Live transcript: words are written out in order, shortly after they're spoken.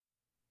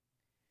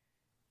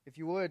If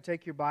you would,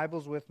 take your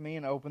Bibles with me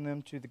and open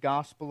them to the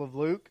Gospel of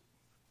Luke,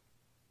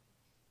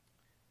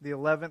 the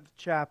 11th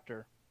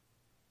chapter.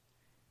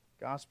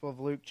 Gospel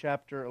of Luke,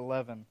 chapter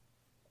 11.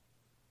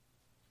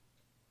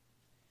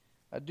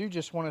 I do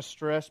just want to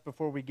stress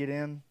before we get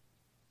in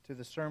to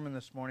the sermon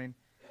this morning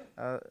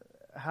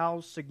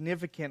how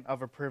significant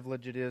of a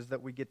privilege it is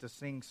that we get to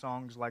sing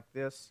songs like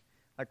this,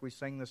 like we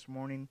sang this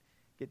morning,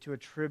 get to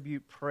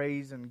attribute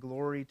praise and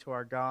glory to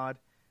our God.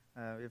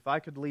 If I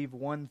could leave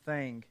one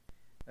thing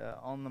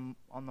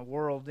in the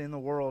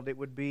world, it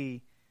would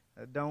be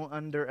don't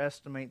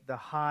underestimate the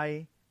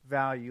highest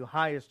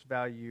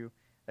value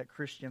that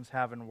Christians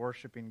have in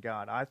worshiping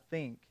God. I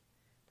think,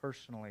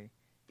 personally,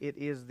 it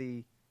is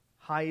the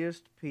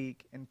highest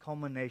peak and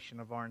culmination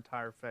of our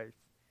entire faith.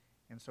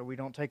 And so we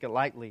don't take it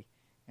lightly,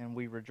 and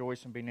we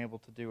rejoice in being able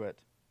to do it.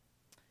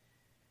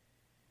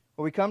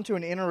 Well, we come to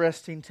an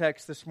interesting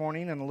text this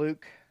morning in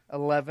Luke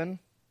 11.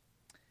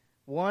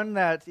 One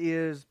that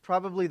is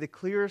probably the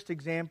clearest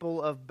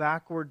example of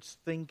backwards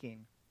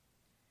thinking.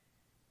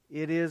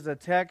 It is a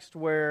text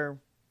where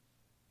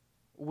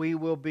we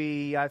will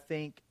be, I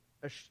think,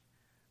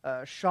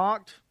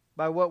 shocked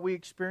by what we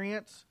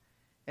experience,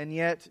 and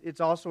yet it's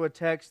also a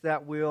text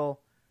that will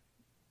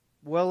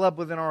well up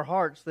within our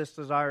hearts this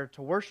desire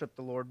to worship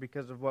the Lord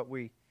because of what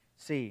we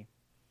see.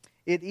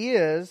 It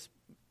is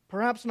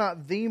perhaps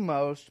not the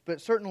most,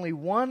 but certainly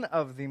one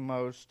of the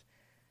most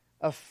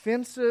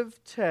offensive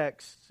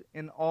texts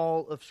in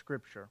all of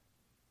Scripture.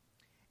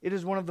 It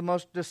is one of the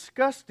most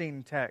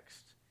disgusting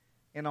texts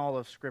in all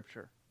of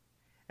Scripture.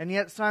 And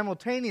yet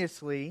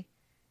simultaneously,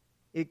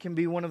 it can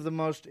be one of the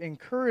most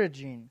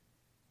encouraging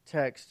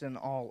texts in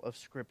all of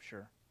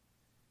Scripture.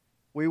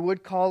 We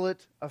would call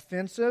it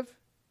offensive,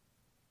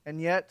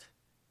 and yet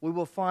we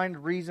will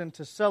find reason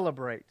to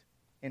celebrate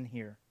in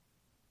here.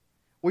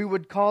 We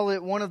would call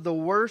it one of the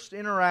worst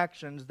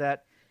interactions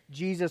that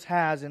Jesus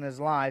has in His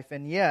life,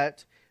 and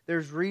yet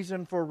there's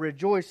reason for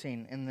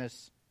rejoicing in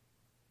this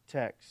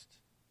text.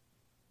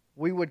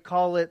 We would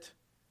call it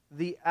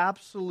the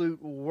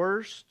absolute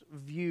worst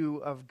view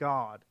of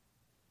God.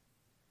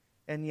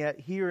 And yet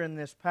here in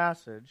this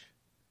passage,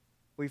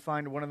 we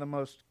find one of the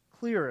most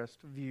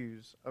clearest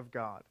views of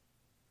God.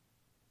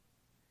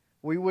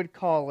 We would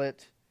call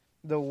it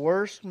the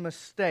worst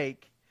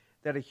mistake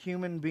that a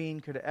human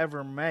being could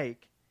ever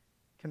make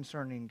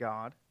concerning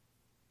God.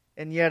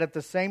 And yet at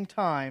the same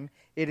time,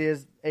 it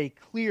is a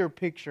clear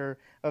picture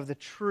of the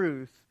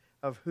truth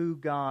of who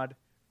God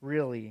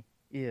really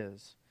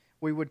is.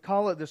 We would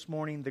call it this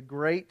morning the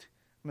great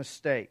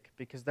mistake,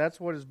 because that's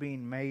what is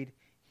being made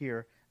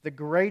here. The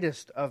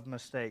greatest of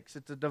mistakes.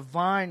 It's a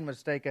divine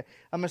mistake,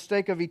 a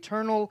mistake of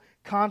eternal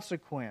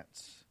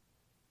consequence.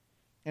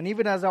 And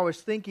even as I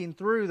was thinking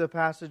through the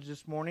passage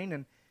this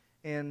morning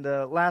and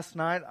last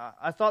night,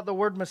 I thought the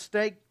word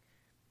mistake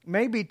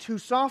may be too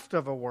soft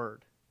of a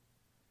word,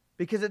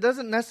 because it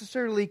doesn't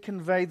necessarily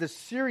convey the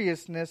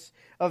seriousness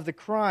of the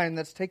crime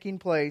that's taking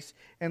place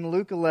in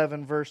Luke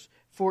 11, verse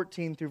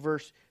 14 through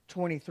verse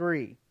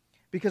 23.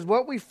 Because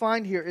what we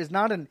find here is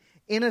not an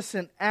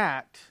innocent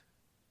act,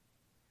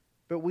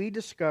 but we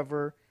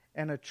discover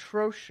an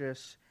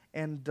atrocious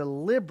and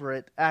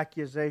deliberate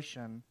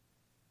accusation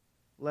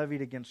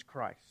levied against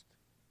Christ.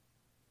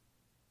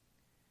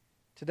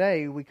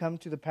 Today, we come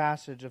to the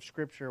passage of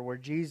Scripture where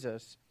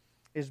Jesus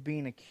is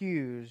being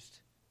accused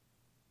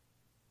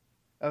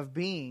of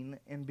being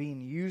and being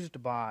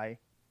used by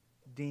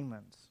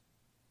demons.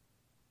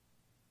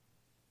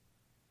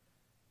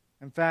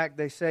 In fact,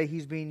 they say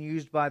He's being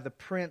used by the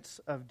prince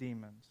of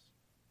demons.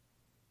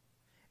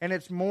 And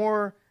it's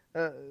more,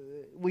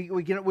 we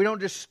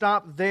don't just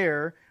stop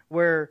there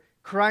where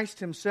Christ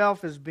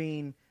Himself is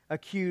being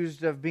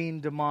accused of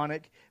being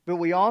demonic, but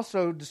we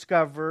also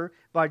discover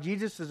by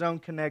Jesus' own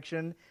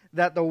connection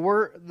that the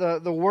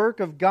work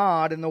of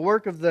God and the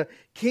work of the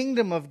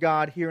kingdom of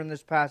God here in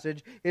this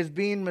passage is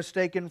being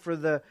mistaken for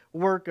the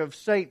work of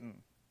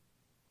Satan.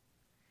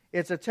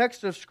 It's a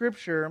text of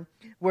Scripture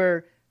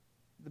where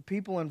the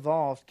people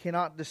involved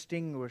cannot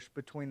distinguish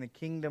between the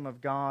kingdom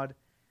of God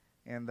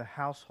and the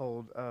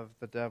household of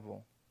the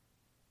devil.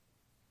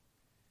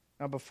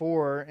 Now,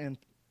 before in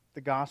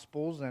the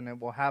Gospels, and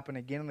it will happen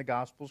again in the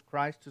Gospels,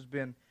 Christ has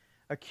been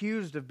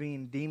accused of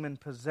being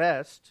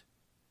demon-possessed,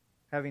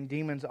 having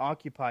demons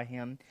occupy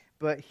Him.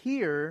 But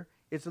here,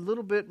 it's a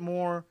little bit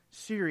more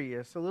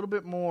serious, a little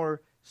bit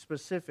more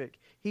specific.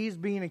 He's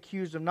being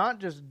accused of not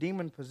just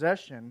demon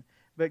possession,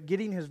 but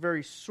getting his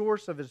very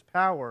source of his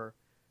power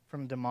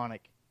from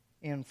demonic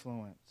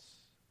influence.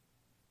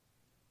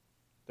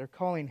 They're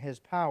calling his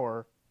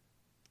power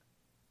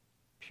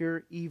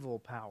pure evil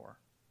power.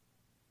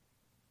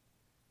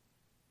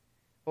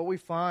 What we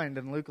find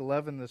in Luke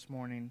 11 this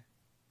morning,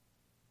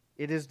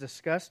 it is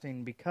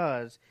disgusting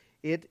because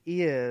it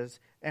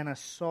is an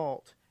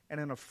assault and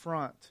an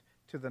affront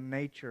to the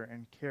nature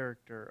and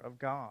character of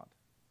God.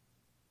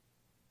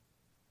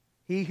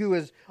 He who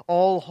is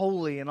all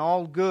holy and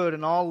all good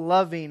and all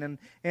loving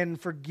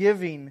and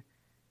forgiving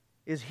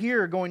is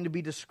here going to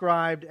be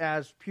described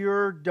as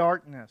pure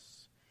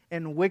darkness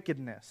and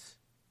wickedness.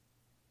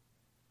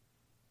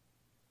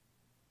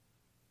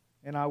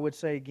 And I would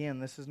say again,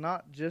 this is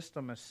not just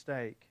a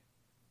mistake.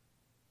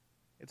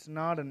 It's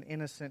not an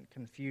innocent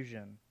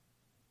confusion.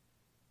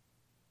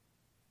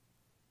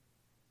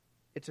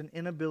 It's an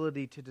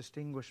inability to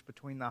distinguish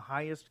between the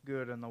highest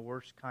good and the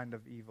worst kind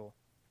of evil.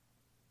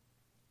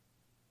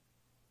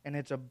 And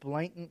it's a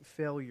blatant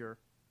failure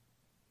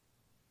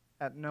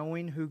at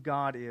knowing who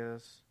God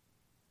is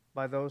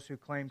by those who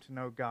claim to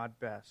know God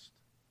best.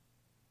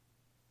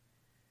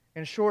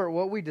 In short,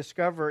 what we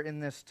discover in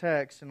this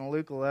text in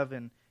Luke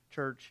 11,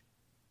 church,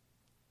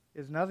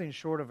 is nothing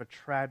short of a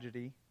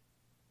tragedy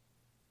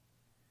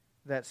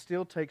that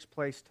still takes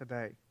place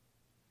today.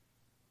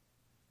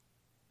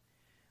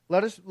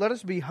 Let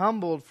us be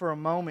humbled for a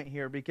moment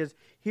here, because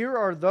here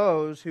are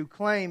those who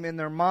claim in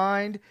their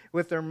mind,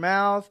 with their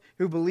mouth,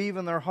 who believe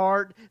in their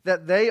heart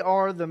that they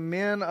are the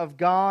men of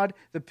God,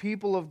 the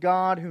people of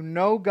God, who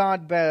know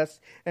God best,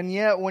 and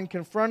yet when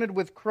confronted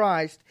with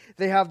Christ,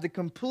 they have the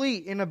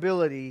complete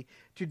inability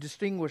to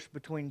distinguish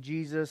between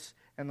Jesus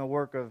and the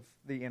work of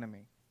the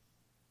enemy.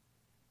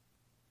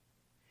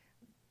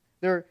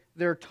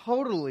 They're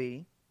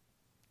totally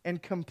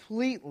and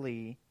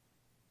completely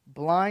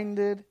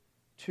blinded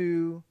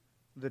to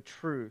the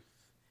truth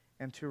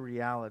and to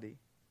reality.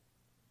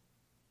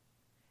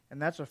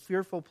 And that's a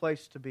fearful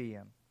place to be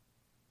in.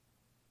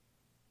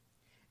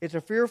 It's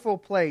a fearful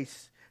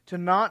place to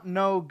not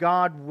know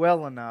God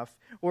well enough,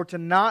 or to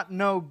not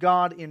know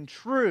God in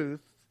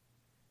truth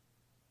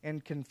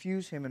and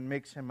confuse Him and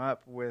mix Him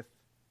up with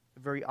the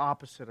very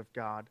opposite of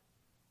God: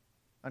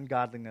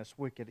 ungodliness,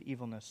 wicked,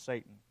 evilness,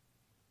 Satan.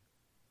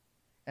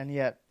 And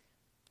yet,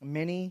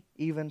 many,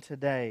 even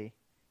today,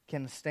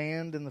 can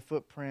stand in the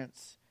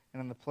footprints and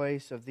in the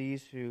place of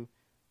these who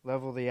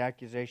level the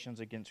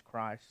accusations against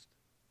Christ.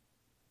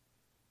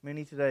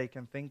 Many today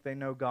can think they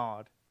know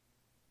God,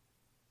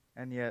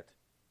 and yet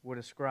would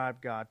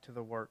ascribe God to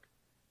the work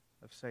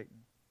of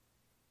Satan.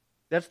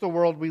 That's the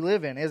world we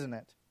live in, isn't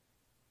it?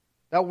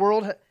 That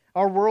world,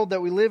 our world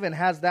that we live in,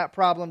 has that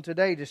problem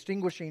today,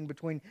 distinguishing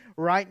between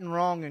right and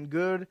wrong and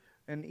good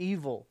and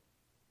evil.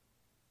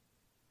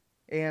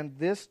 And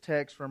this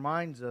text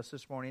reminds us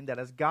this morning that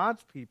as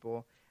God's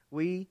people,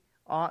 we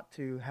ought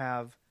to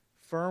have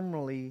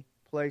firmly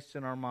placed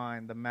in our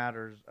mind the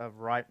matters of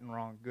right and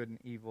wrong, good and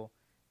evil,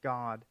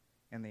 God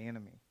and the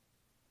enemy.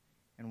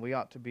 And we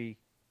ought to be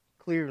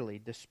clearly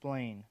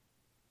displaying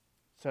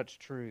such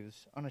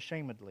truths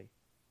unashamedly.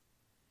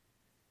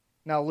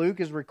 Now, Luke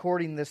is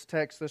recording this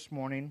text this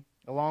morning,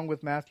 along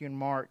with Matthew and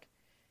Mark,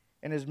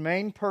 and his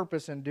main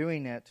purpose in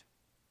doing it,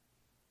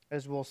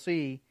 as we'll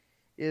see,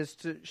 is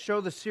to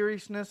show the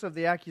seriousness of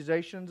the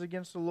accusations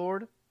against the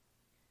Lord,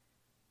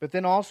 but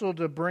then also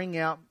to bring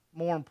out,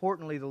 more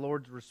importantly, the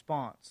Lord's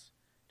response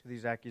to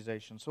these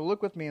accusations. So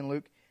look with me in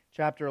Luke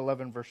chapter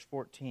 11, verse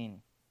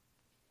 14.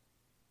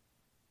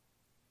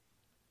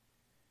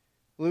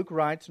 Luke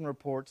writes and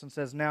reports and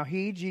says, "Now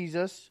he,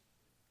 Jesus,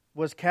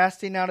 was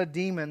casting out a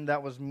demon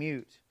that was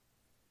mute.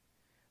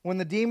 When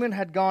the demon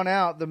had gone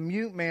out, the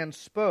mute man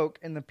spoke,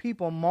 and the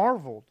people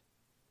marveled.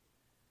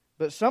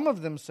 But some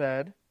of them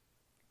said,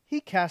 'He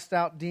cast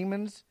out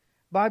demons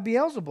by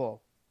Beelzebul,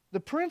 the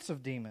prince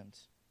of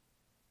demons.'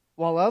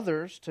 While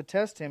others, to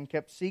test him,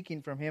 kept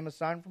seeking from him a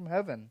sign from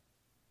heaven.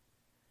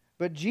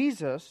 But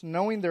Jesus,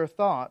 knowing their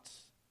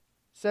thoughts,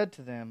 said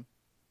to them,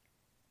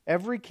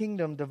 'Every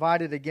kingdom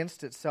divided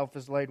against itself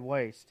is laid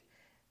waste,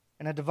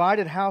 and a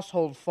divided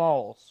household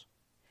falls.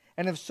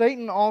 And if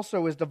Satan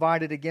also is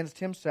divided against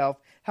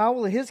himself, how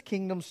will his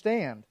kingdom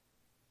stand?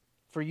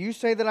 For you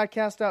say that I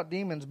cast out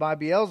demons by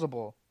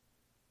Beelzebul.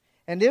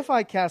 And if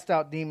I cast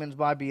out demons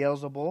by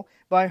Beelzebul,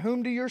 by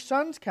whom do your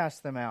sons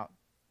cast them out?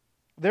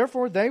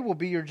 Therefore they will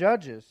be your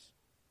judges.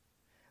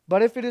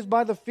 But if it is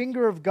by the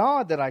finger of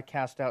God that I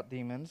cast out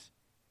demons,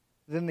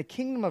 then the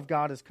kingdom of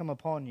God has come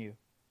upon you.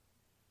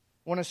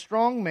 When a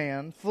strong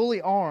man,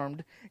 fully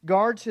armed,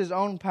 guards his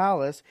own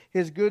palace,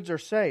 his goods are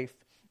safe.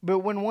 But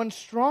when one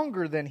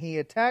stronger than he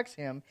attacks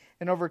him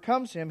and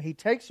overcomes him, he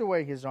takes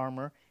away his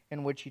armor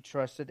in which he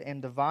trusted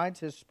and divides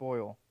his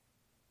spoil.'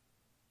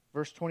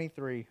 Verse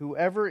 23,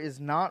 'Whoever is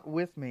not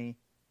with me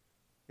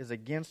is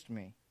against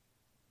me,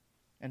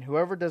 and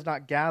whoever does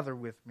not gather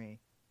with me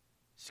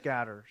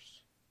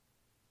scatters.'"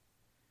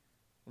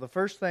 Well, the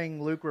first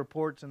thing Luke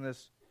reports in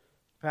this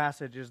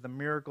passage is the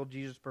miracle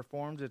Jesus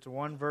performs. It's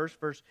one verse,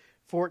 verse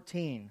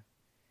 14.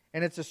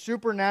 And it's a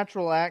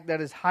supernatural act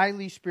that is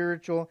highly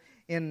spiritual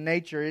in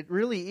nature. It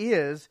really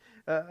is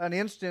an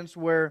instance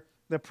where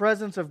the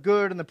presence of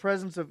good and the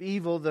presence of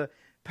evil, the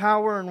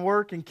power and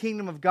work and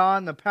kingdom of God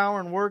and the power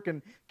and work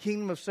and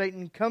kingdom of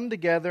Satan come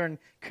together and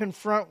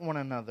confront one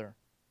another.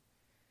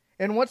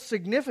 And what's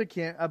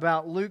significant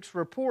about Luke's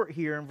report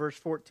here in verse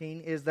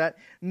 14 is that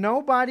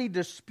nobody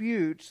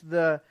disputes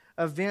the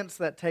events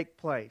that take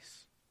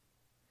place.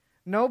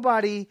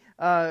 Nobody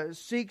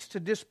seeks to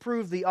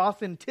disprove the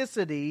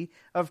authenticity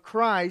of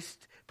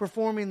Christ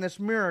performing this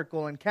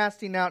miracle and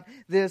casting out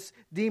this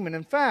demon.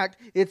 In fact,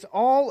 it's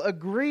all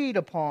agreed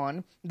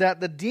upon that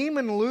the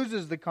demon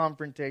loses the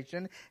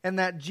confrontation and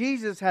that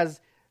Jesus has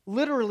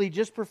literally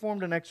just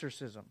performed an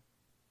exorcism.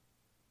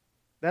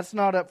 That's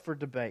not up for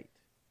debate.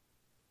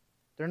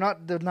 They're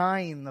not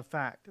denying the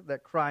fact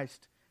that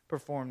Christ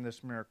performed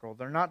this miracle.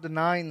 They're not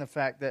denying the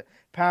fact that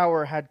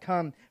power had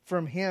come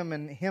from Him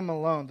and Him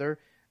alone.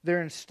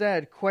 They're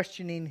instead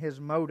questioning His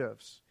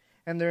motives.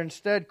 And they're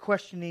instead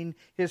questioning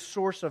His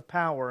source of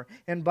power.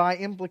 And by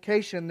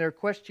implication, they're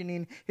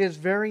questioning His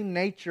very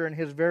nature and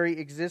His very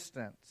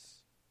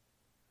existence.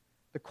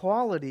 The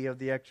quality of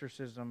the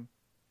exorcism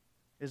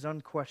is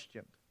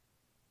unquestioned.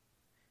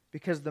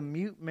 Because the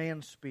mute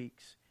man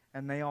speaks,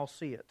 and they all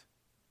see it.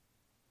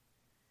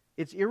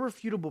 It's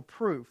irrefutable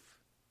proof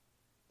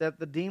that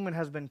the demon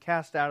has been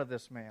cast out of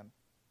this man.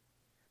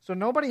 So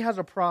nobody has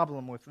a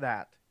problem with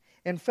that.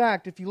 In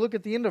fact, if you look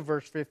at the end of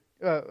verse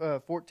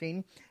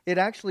 14, it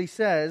actually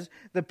says,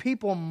 the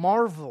people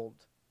marveled.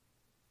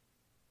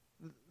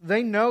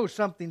 They know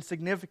something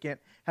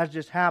significant has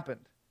just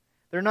happened.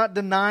 They're not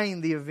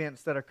denying the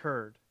events that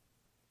occurred.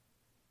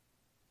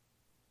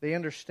 They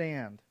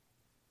understand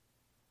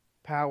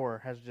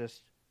power has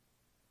just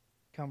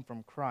come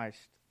from Christ,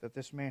 that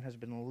this man has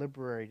been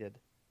liberated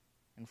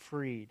and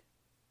freed.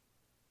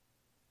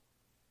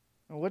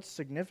 And what's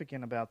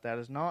significant about that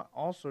is not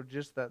also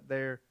just that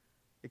they're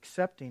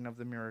accepting of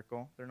the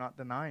miracle, they're not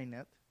denying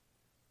it,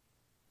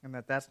 and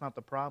that's not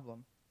the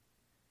problem.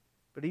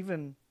 But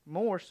even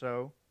more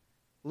so,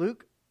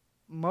 Luke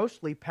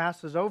mostly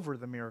passes over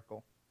the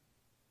miracle.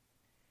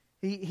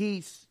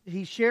 He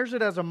shares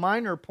it as a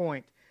minor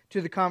point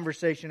to the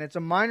conversation. It's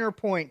a minor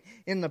point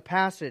in the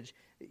passage.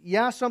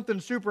 Yeah, something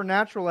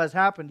supernatural has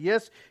happened.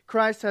 Yes,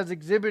 Christ has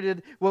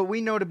exhibited what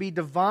we know to be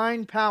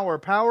divine power,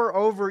 power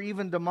over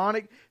even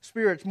demonic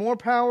spirits, more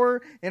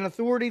power and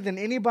authority than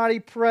anybody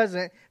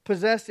present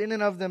possessed in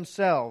and of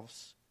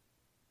themselves.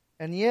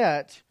 And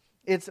yet,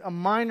 it's a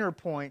minor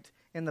point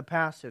in the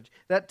passage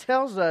that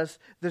tells us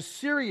the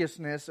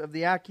seriousness of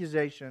the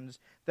accusations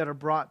that are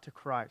brought to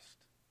Christ.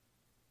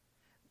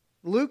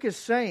 Luke is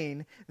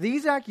saying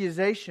these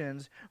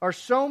accusations are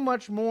so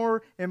much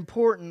more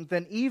important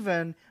than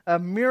even a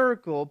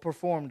miracle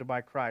performed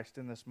by Christ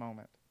in this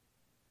moment.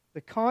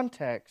 The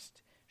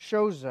context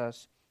shows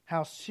us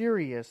how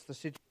serious the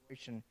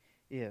situation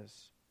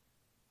is.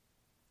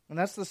 And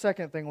that's the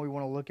second thing we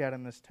want to look at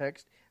in this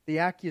text, the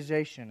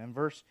accusation in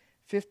verse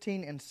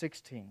 15 and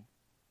 16.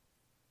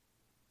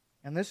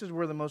 And this is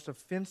where the most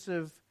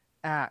offensive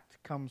act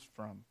comes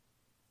from.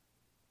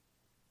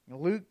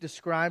 Luke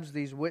describes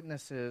these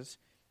witnesses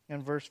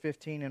in verse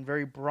 15 in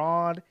very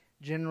broad,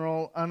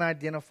 general,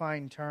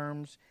 unidentifying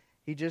terms.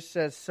 He just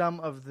says some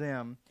of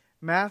them.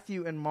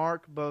 Matthew and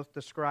Mark both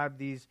describe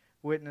these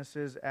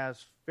witnesses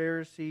as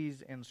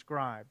Pharisees and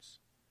scribes.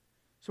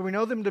 So we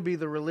know them to be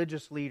the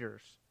religious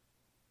leaders.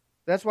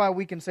 That's why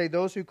we can say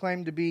those who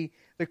claim to be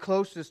the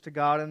closest to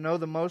God and know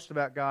the most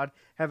about God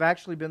have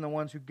actually been the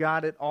ones who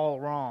got it all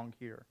wrong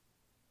here.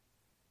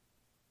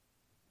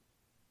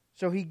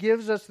 So he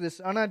gives us this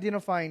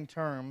unidentifying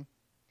term,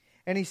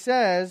 and he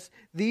says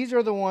these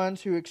are the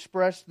ones who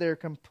express their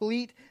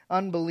complete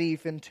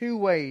unbelief in two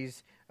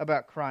ways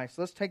about Christ.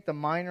 Let's take the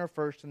minor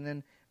first and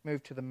then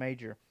move to the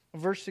major.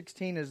 Verse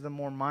 16 is the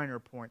more minor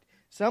point.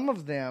 Some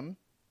of them,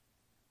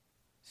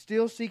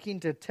 still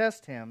seeking to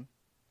test him,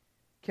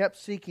 kept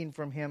seeking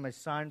from him a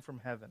sign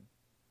from heaven.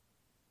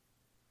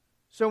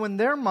 So in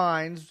their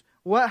minds,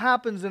 what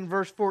happens in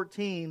verse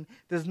 14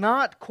 does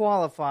not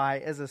qualify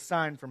as a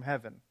sign from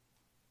heaven.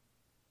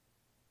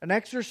 An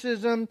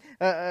exorcism,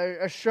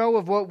 a show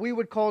of what we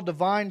would call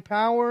divine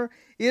power,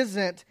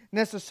 isn't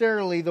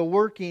necessarily the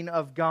working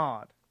of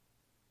God.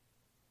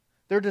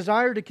 Their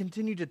desire to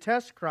continue to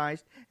test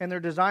Christ and their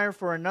desire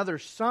for another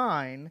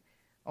sign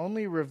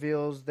only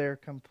reveals their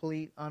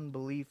complete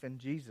unbelief in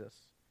Jesus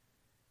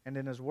and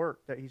in His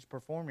work that He's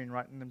performing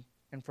right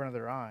in front of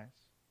their eyes.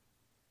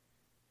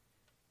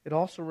 It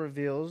also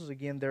reveals,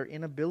 again, their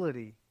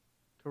inability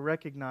to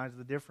recognize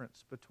the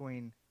difference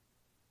between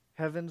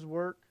heaven's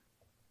work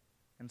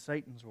and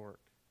Satan's work.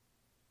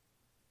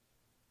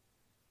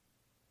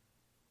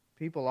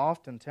 People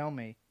often tell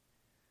me,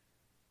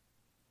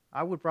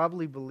 I would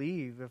probably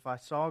believe if I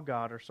saw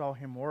God or saw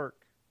Him work,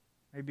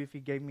 maybe if He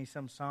gave me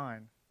some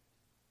sign.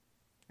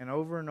 And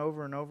over and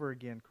over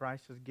again,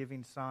 Christ is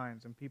giving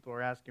signs, and people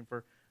are asking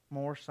for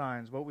more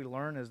signs. What we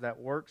learn is that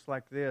works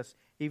like this,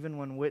 even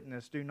when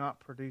witnessed, do not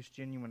produce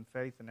genuine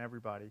faith in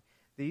everybody.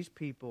 These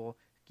people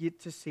get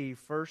to see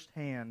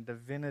firsthand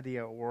divinity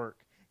at work,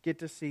 get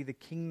to see the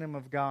kingdom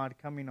of God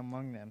coming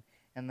among them,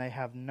 and they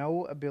have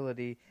no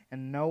ability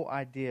and no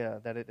idea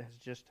that it has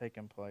just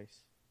taken place.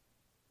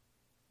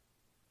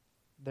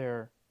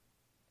 Their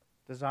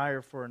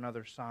desire for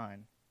another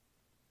sign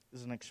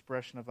is an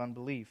expression of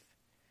unbelief.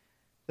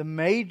 The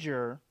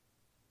major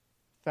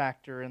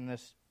factor in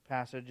this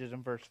passage is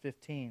in verse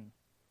 15.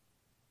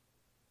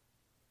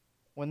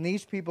 When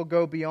these people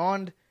go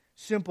beyond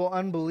simple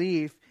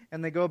unbelief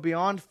and they go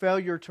beyond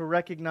failure to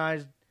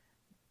recognize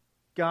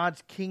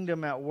God's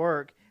kingdom at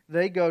work,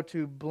 they go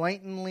to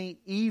blatantly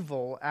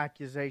evil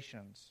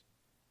accusations.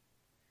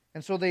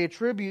 And so they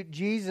attribute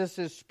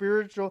Jesus'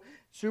 spiritual,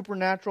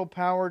 supernatural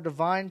power,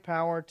 divine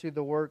power to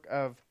the work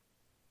of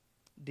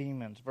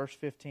demons. Verse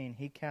 15,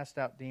 He cast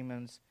out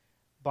demons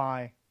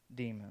by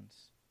demons.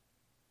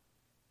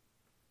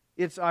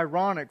 It's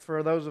ironic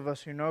for those of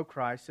us who know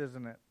Christ,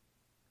 isn't it?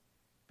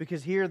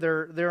 Because here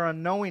they're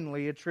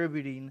unknowingly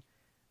attributing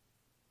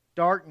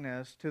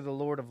darkness to the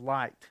Lord of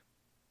light.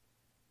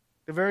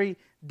 The very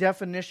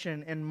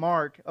definition and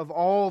mark of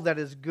all that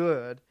is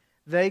good,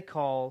 they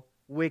call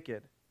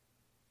wicked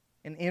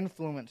and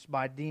influenced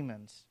by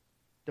demons,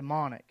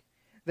 demonic.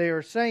 They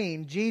are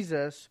saying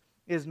Jesus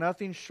is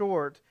nothing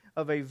short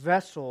of a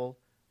vessel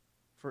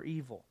for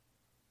evil,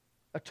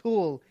 a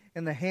tool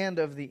in the hand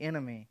of the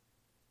enemy.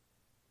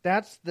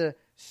 That's the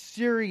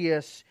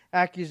serious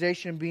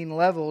accusation being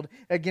leveled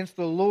against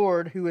the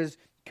Lord who has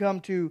come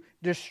to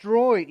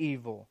destroy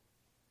evil.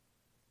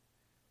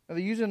 Now,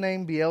 they use the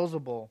name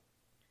Beelzebul.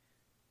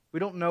 We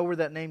don't know where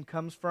that name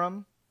comes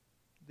from.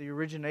 The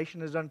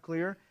origination is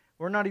unclear.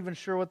 We're not even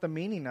sure what the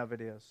meaning of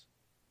it is.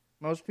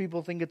 Most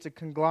people think it's a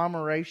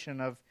conglomeration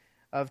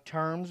of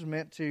terms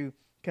meant to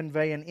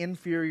convey an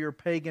inferior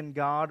pagan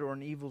god or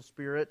an evil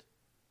spirit.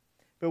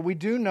 But we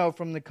do know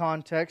from the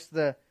context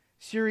the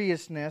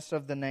seriousness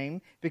of the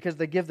name because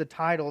they give the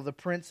title the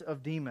Prince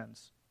of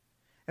Demons.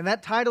 And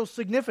that title's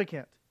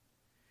significant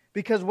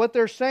because what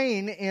they're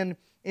saying in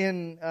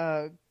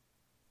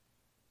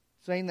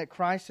saying that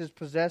Christ is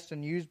possessed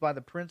and used by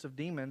the Prince of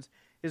Demons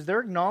is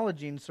they're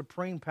acknowledging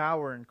supreme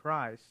power in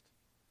Christ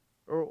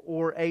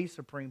or a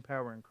supreme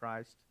power in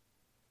Christ.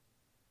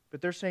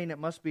 But they're saying it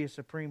must be a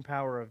supreme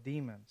power of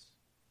demons.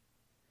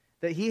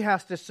 That he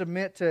has to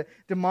submit to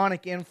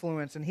demonic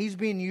influence, and he's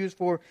being used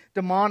for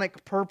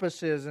demonic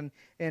purposes,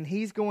 and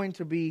he's going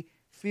to be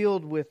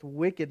filled with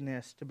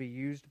wickedness to be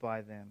used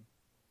by them.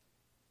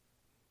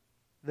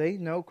 They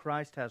know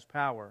Christ has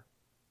power,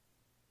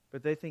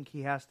 but they think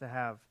he has to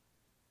have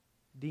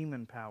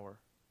demon power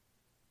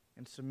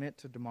and submit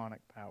to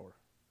demonic power.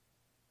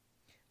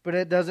 But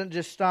it doesn't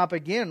just stop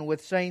again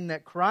with saying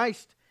that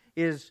Christ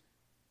is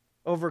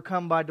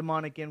overcome by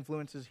demonic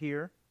influences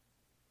here.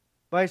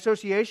 By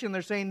association,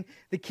 they're saying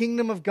the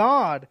kingdom of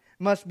God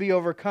must be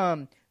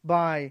overcome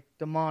by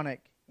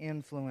demonic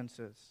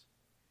influences.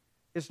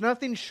 It's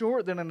nothing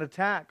short than an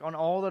attack on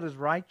all that is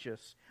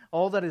righteous,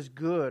 all that is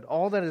good,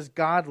 all that is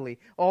godly,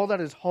 all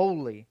that is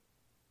holy.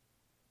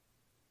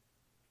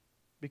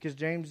 Because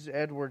James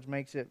Edwards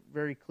makes it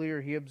very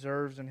clear, he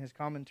observes in his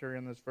commentary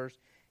on this verse,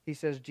 he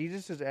says,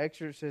 Jesus'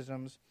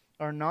 exorcisms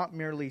are not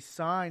merely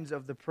signs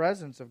of the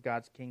presence of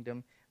God's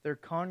kingdom, they're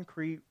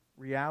concrete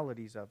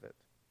realities of it.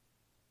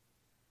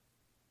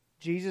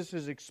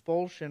 Jesus'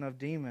 expulsion of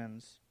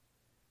demons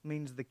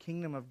means the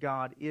kingdom of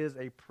God is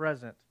a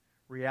present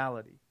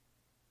reality.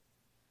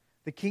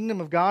 The kingdom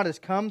of God has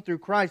come through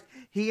Christ.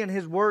 He and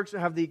His works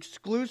have the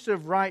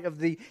exclusive right of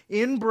the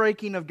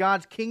inbreaking of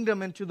God's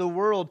kingdom into the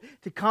world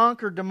to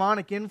conquer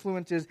demonic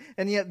influences.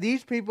 And yet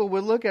these people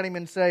would look at Him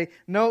and say,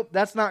 nope,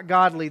 that's not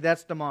godly,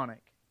 that's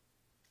demonic.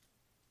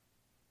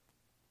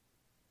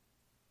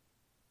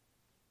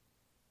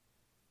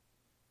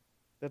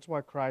 That's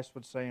why Christ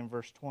would say in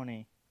verse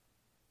 20,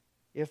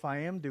 if I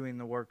am doing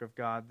the work of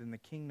God, then the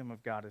kingdom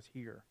of God is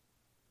here.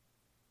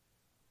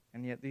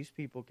 And yet these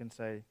people can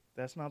say,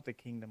 that's not the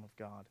kingdom of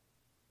God.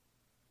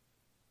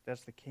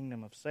 That's the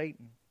kingdom of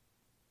Satan.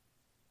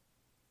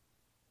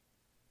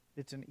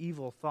 It's an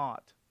evil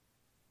thought.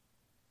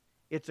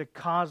 It's a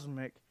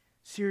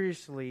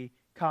seriously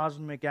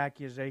cosmic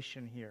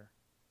accusation here.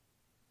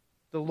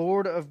 The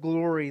Lord of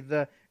glory,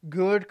 the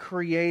good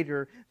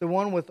creator, the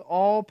one with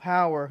all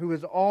power, who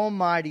is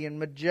almighty and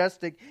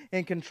majestic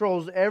and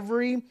controls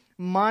every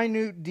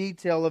minute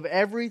detail of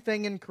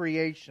everything in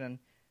creation,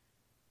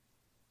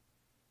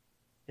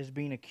 is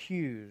being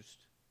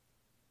accused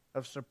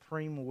of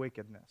supreme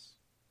wickedness,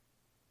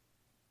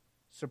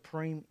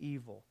 supreme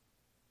evil.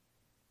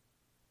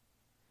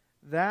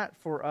 That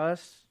for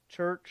us,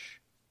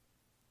 church,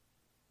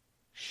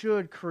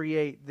 should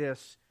create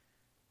this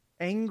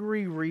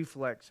angry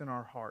reflex in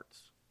our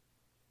hearts.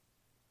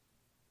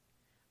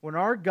 When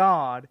our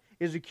God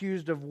is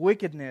accused of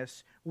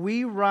wickedness,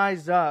 we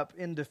rise up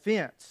in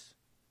defense.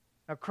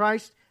 Now,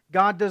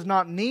 God does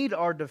not need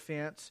our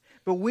defense,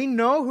 but we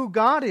know who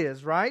God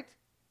is, right?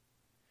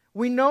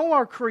 We know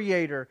our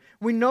Creator.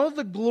 We know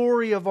the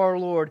glory of our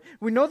Lord.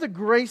 We know the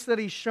grace that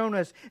He's shown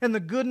us and the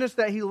goodness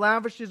that He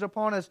lavishes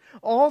upon us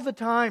all the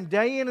time,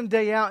 day in and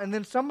day out. And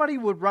then somebody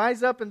would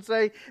rise up and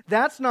say,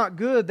 that's not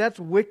good, that's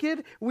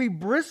wicked. We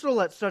bristle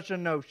at such a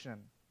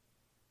notion.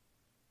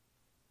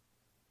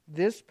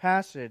 This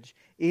passage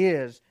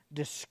is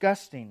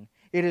disgusting.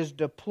 It is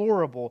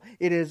deplorable.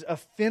 It is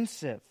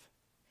offensive.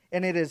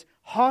 And it is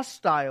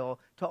hostile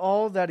to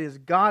all that is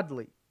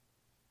godly.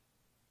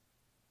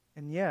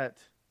 And yet,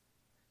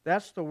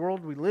 that's the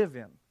world we live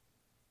in.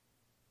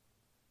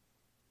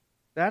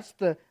 That's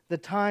the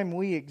time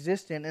we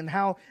exist in. And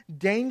how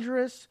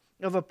dangerous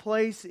of a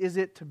place is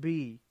it to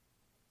be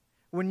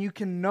when you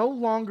can no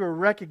longer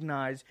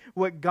recognize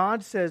what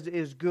God says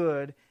is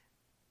good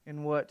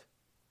and what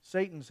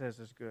Satan says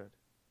is good.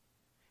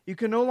 You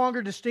can no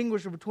longer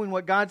distinguish between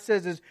what God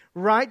says is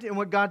right and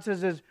what God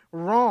says is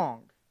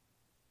wrong.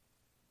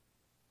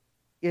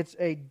 It's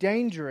a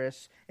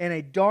dangerous and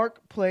a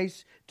dark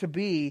place to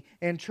be.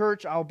 And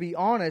church, I'll be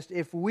honest,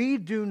 if we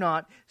do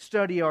not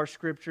study our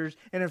Scriptures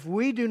and if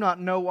we do not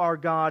know our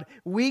God,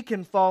 we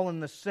can fall in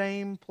the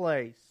same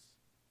place.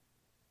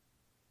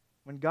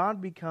 When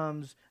God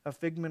becomes a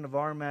figment of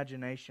our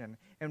imagination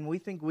and we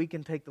think we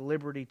can take the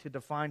liberty to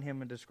define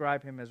Him and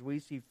describe Him as we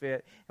see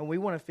fit, and we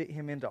want to fit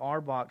Him into our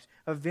box,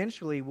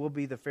 eventually we'll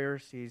be the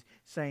Pharisees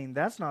saying,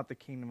 that's not the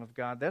kingdom of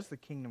God, that's the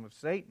kingdom of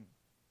Satan.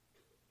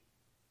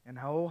 And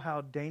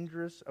how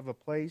dangerous of a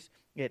place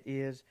it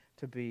is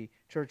to be.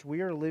 Church,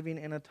 we are living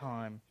in a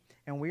time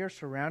and we are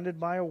surrounded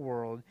by a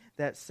world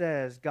that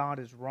says God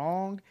is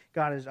wrong,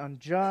 God is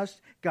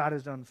unjust, God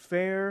is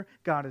unfair,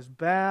 God is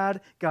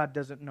bad, God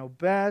doesn't know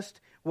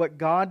best. What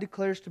God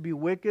declares to be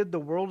wicked, the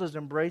world is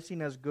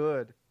embracing as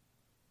good.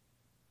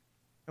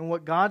 And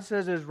what God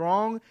says is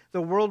wrong,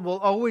 the world will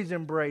always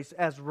embrace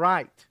as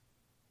right.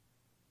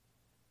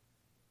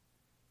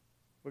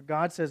 What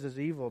God says is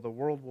evil, the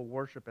world will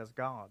worship as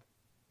God.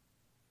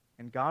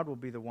 And God will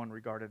be the one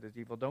regarded as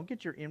evil. Don't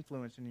get your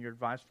influence and your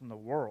advice from the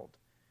world.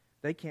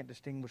 They can't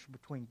distinguish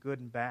between good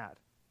and bad,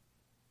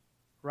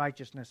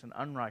 righteousness and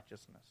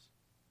unrighteousness.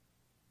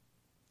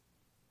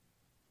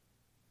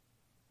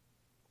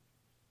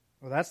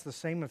 Well, that's the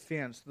same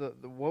offense,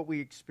 what we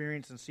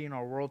experience and see in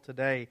our world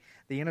today,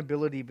 the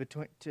inability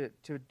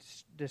to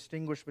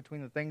distinguish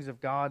between the things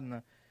of God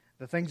and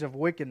the things of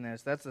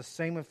wickedness. That's the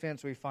same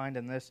offense we find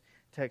in this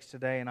text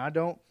today. And I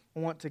don't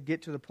want to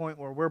get to the point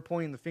where we're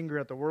pointing the finger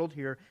at the world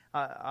here.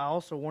 I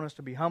also want us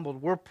to be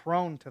humbled. We're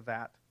prone to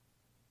that.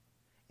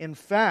 In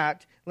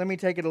fact, let me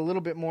take it a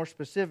little bit more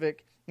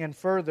specific and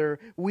further.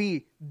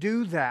 We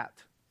do that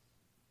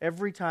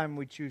every time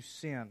we choose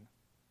sin.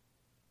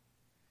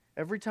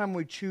 Every time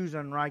we choose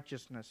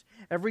unrighteousness,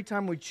 every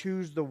time we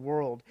choose the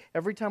world,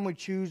 every time we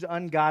choose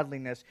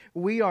ungodliness,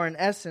 we are in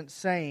essence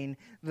saying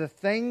the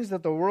things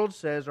that the world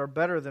says are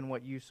better than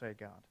what you say,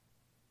 God.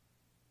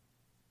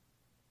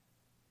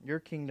 Your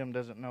kingdom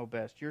doesn't know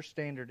best. Your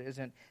standard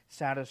isn't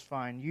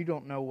satisfying. You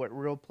don't know what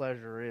real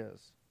pleasure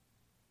is.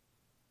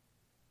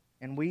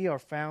 And we are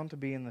found to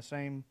be in the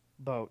same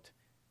boat,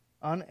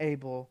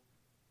 unable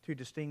to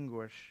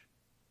distinguish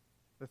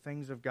the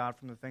things of God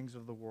from the things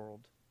of the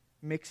world,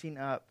 mixing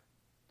up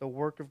the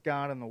work of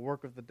God and the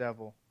work of the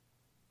devil.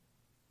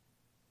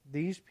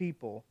 These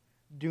people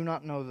do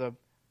not know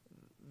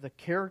the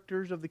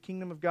characters of the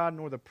kingdom of God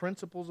nor the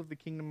principles of the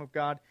kingdom of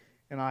God,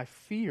 and I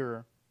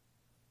fear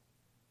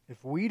if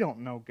we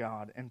don't know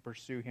God and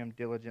pursue Him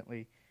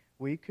diligently,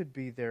 we could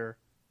be there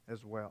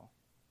as well.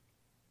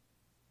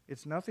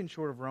 It's nothing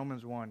short of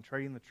Romans 1,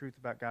 trading the truth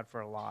about God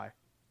for a lie.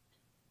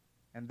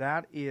 And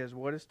that is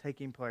what is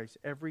taking place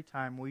every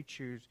time we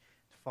choose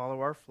to follow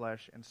our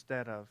flesh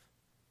instead of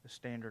the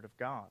standard of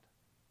God.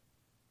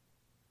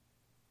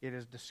 It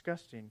is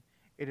disgusting.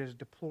 It is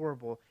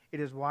deplorable. It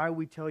is why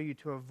we tell you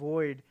to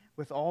avoid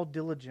with all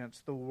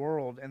diligence the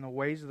world and the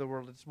ways of the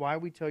world. It's why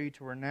we tell you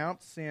to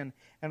renounce sin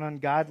and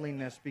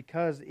ungodliness,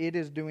 because it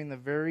is doing the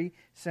very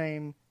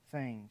same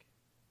thing.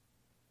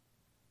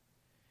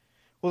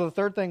 Well, the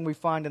third thing we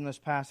find in this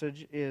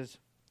passage is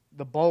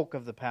the bulk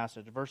of the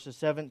passage, verses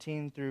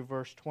 17 through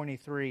verse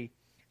 23.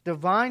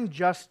 Divine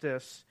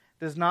justice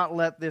does not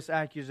let this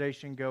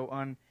accusation go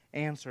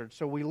unanswered.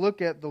 So we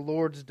look at the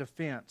Lord's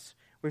defense.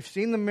 We've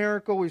seen the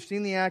miracle, we've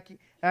seen the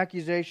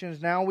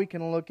accusations. Now we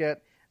can look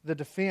at the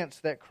defense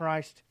that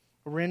Christ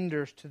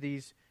renders to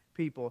these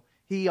people.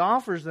 He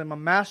offers them a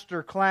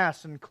master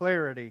class in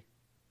clarity.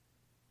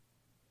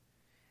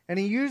 And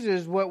He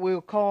uses what we'll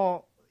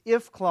call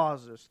if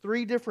clauses,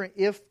 3 different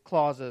if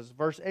clauses,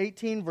 verse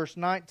 18, verse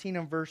 19,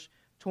 and verse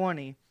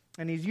 20.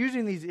 And He's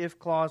using these if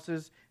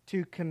clauses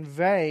to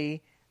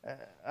convey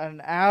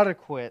an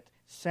adequate,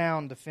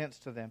 sound defense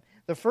to them.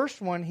 The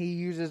first one, He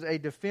uses a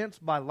defense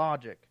by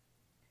logic.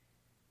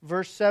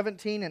 Verse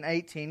 17 and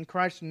 18,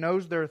 Christ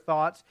knows their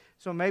thoughts,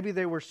 so maybe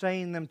they were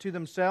saying them to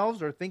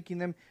themselves or thinking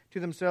them to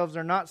themselves.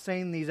 They're not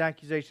saying these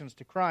accusations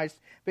to Christ,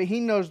 but He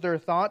knows their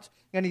thoughts,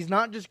 and He's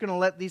not just going to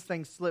let these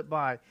things slip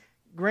by.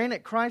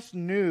 Granted, Christ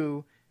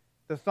knew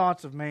the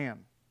thoughts of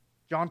man.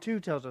 John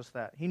 2 tells us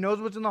that. He knows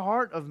what's in the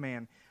heart of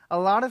man. A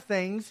lot of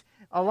things,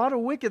 a lot of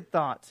wicked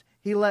thoughts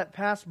He let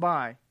pass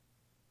by.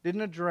 Didn't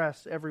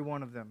address every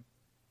one of them.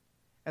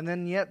 And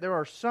then yet there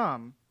are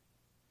some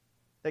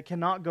that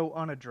cannot go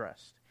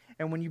unaddressed.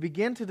 And when you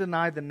begin to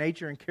deny the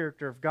nature and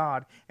character of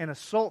God and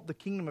assault the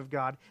kingdom of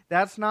God,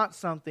 that's not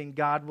something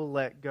God will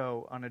let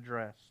go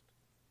unaddressed.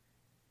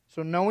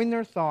 So knowing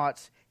their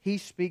thoughts, He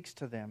speaks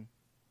to them.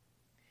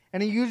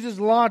 And He uses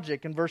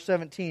logic in verse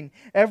 17.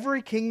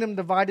 Every kingdom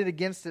divided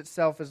against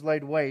itself is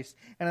laid waste,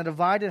 and a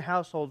divided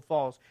household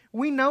falls.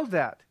 We know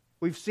that.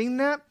 We've seen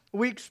that.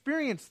 We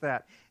experience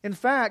that. In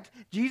fact,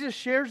 Jesus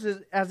shares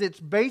it as its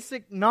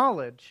basic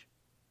knowledge.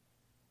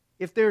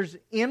 If there's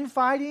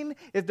infighting,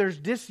 if there's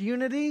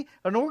disunity,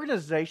 an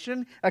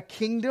organization, a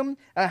kingdom,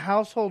 a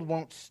household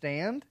won't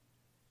stand.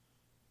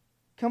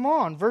 Come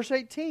on, verse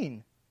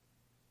 18.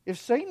 If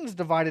Satan's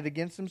divided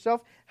against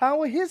himself, how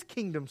will his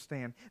kingdom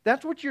stand?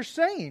 That's what you're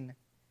saying.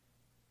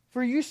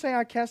 For you say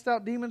I cast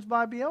out demons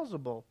by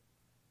Beelzebul.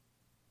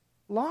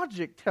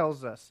 Logic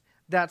tells us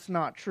that's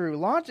not true.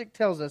 Logic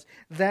tells us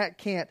that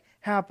can't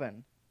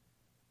happen.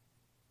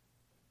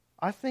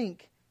 I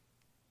think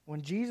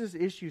when Jesus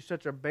issues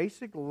such a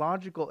basic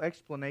logical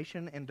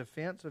explanation and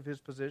defense of his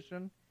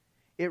position,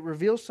 it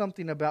reveals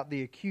something about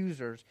the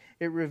accusers.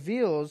 It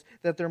reveals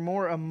that they're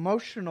more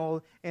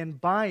emotional and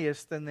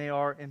biased than they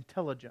are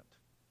intelligent.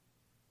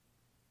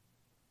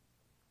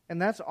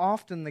 And that's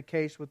often the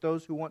case with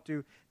those who want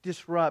to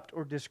disrupt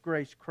or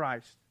disgrace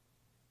Christ.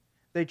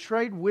 They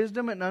trade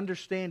wisdom and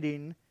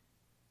understanding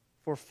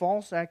for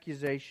false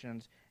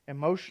accusations,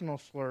 emotional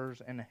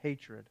slurs, and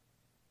hatred.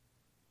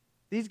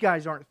 These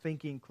guys aren't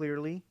thinking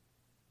clearly.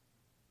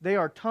 They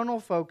are tunnel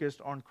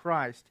focused on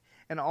Christ,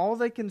 and all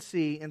they can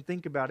see and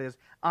think about is,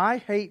 I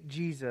hate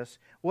Jesus.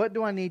 What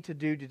do I need to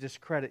do to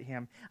discredit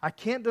him? I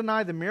can't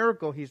deny the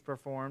miracle he's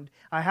performed.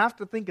 I have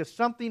to think of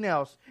something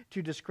else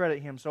to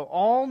discredit him. So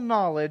all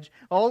knowledge,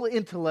 all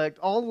intellect,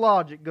 all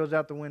logic goes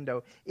out the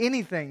window.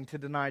 Anything to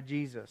deny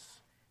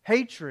Jesus.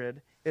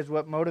 Hatred is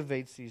what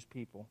motivates these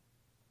people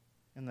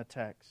in the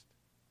text.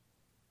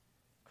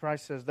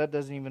 Christ says that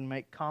doesn't even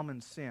make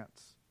common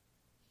sense.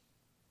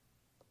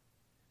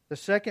 The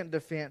second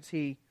defense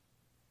he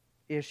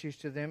issues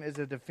to them is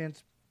a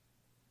defense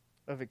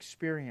of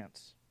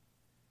experience.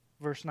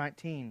 Verse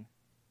 19.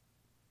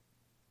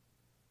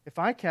 If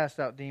I cast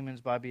out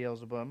demons by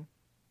Beelzebub,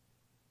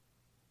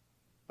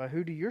 by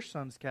who do your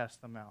sons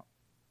cast them out?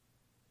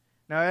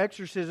 Now,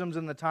 exorcisms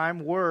in the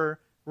time were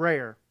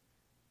rare.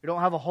 We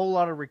don't have a whole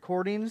lot of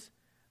recordings,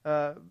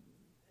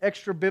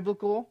 extra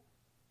biblical,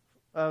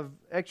 of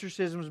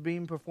exorcisms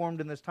being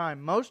performed in this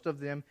time. Most of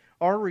them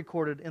are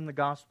recorded in the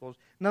Gospels.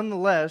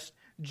 Nonetheless,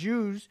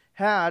 Jews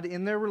had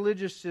in their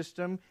religious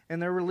system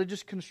and their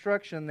religious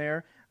construction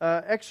there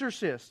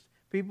exorcists,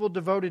 people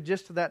devoted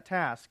just to that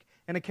task.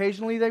 And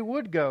occasionally they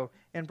would go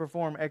and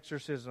perform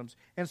exorcisms.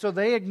 And so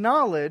they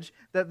acknowledge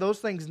that those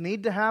things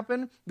need to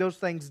happen. Those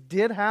things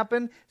did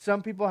happen.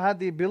 Some people had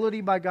the ability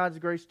by God's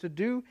grace to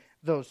do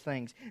those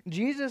things.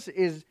 Jesus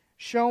is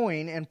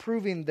showing and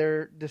proving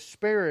their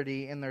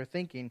disparity in their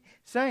thinking,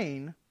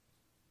 saying,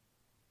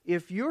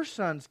 if your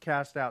sons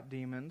cast out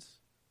demons,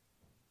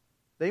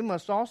 they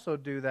must also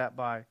do that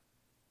by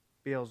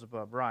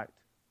Beelzebub, right?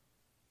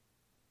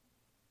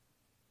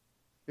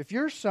 If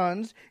your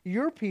sons,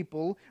 your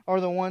people, are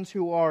the ones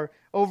who are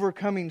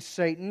overcoming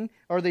Satan,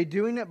 are they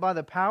doing it by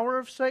the power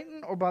of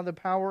Satan or by the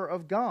power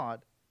of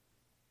God?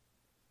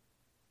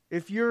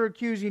 If you're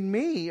accusing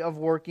me of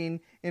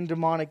working in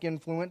demonic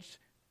influence,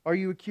 are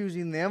you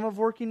accusing them of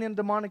working in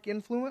demonic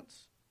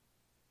influence?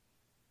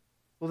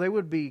 Well, they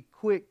would be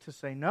quick to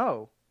say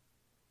no.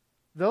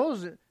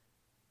 Those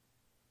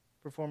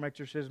perform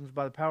exorcisms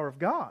by the power of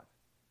God.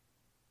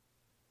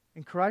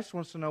 And Christ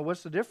wants to know,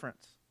 what's the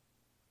difference?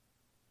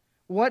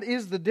 What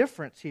is the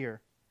difference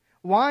here?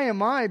 Why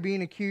am I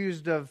being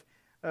accused of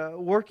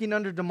working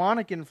under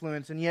demonic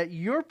influence, and yet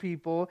your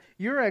people,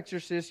 your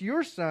exorcists,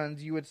 your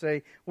sons, you would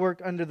say,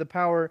 work under the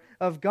power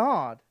of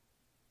God?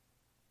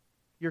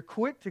 You're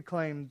quick to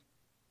claim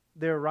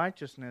their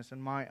righteousness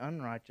and my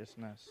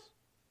unrighteousness.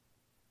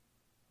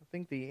 I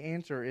think the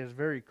answer is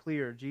very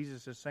clear.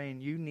 Jesus is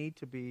saying you need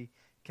to be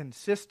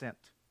consistent.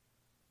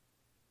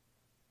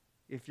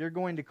 If you're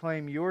going to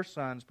claim your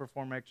sons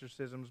perform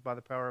exorcisms by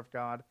the power of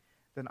God,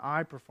 then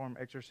I perform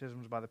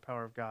exorcisms by the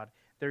power of God.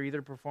 They're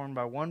either performed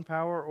by one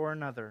power or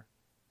another.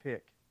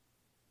 Pick.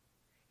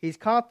 He's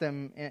caught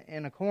them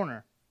in a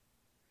corner,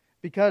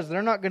 because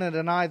they're not going to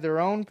deny their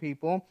own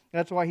people.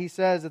 That's why he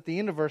says at the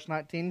end of verse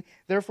 19,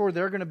 therefore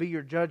they're going to be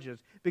your judges,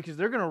 because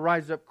they're going to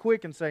rise up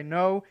quick and say,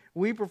 no,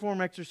 we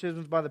perform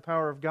exorcisms by the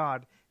power of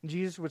God. And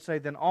Jesus would say,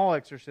 then all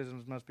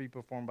exorcisms must be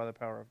performed by the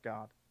power of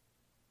God.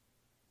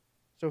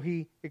 So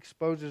he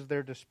exposes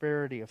their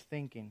disparity of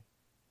thinking.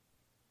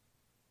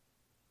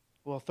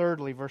 Well,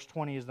 thirdly, verse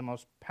 20 is the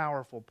most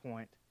powerful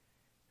point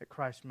that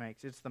Christ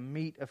makes. It's the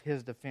meat of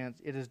his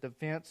defense. It is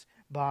defense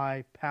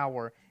by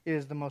power. It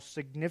is the most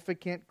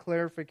significant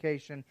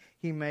clarification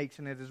he makes,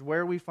 and it is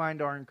where we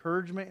find our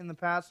encouragement in the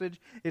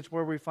passage. It's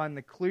where we find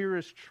the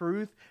clearest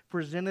truth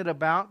presented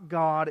about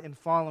God and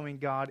following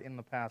God in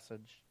the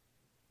passage.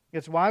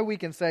 It's why we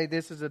can say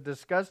this is a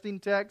disgusting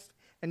text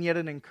and yet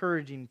an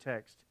encouraging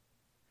text.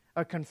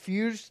 A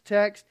confused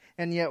text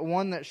and yet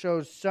one that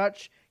shows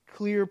such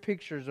clear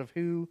pictures of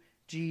who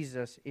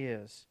Jesus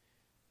is.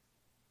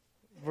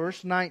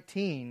 Verse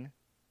 19,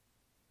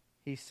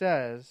 he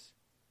says,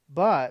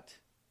 but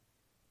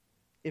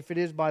if it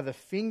is by the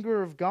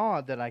finger of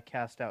God that I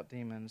cast out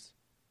demons,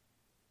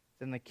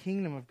 then the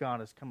kingdom of God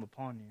has come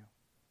upon you.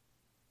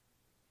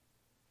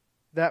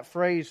 That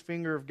phrase,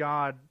 finger of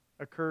God,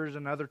 occurs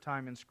another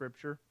time in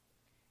Scripture.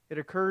 It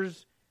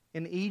occurs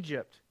in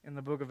Egypt in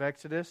the book of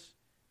Exodus,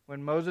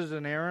 when Moses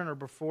and Aaron are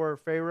before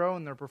Pharaoh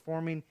and they're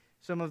performing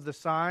some of the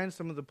signs,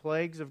 some of the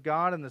plagues of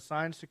God and the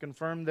signs to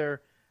confirm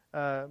their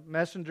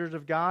messengers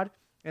of God.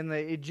 And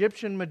the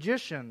Egyptian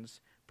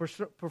magicians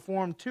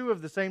performed two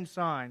of the same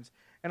signs.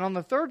 And on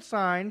the third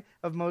sign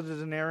of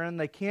Moses and Aaron,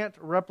 they can't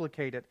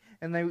replicate it.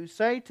 And they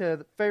say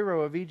to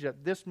Pharaoh of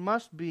Egypt, this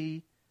must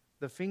be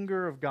the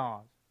finger of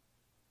God.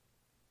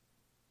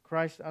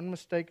 Christ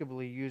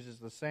unmistakably uses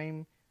the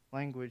same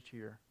language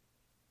here.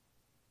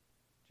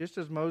 Just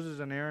as Moses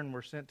and Aaron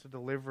were sent to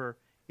deliver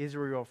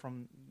Israel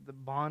from the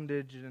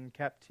bondage and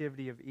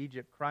captivity of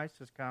Egypt, Christ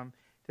has come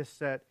to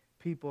set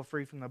people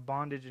free from the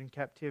bondage and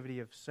captivity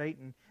of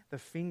Satan. The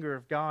finger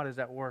of God is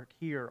at work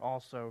here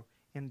also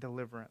in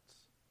deliverance.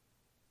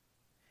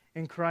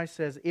 And Christ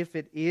says, if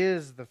it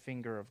is the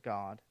finger of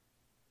God,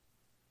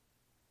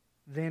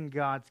 then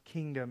God's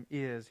kingdom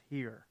is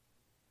here.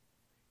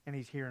 And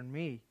He's here in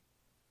me.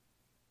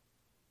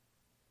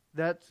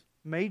 That's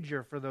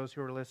major for those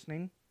who are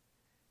listening,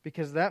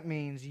 because that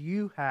means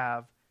you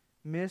have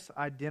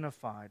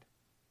misidentified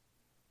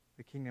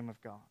the kingdom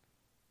of God.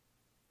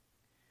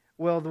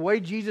 Well, the way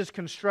Jesus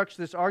constructs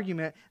this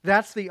argument,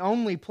 that's the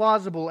only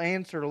plausible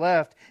answer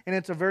left, and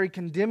it's a very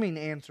condemning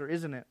answer,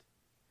 isn't it?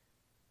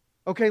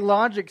 Okay,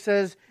 logic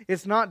says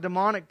it's not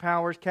demonic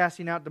powers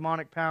casting out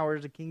demonic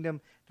powers. A kingdom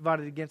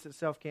divided against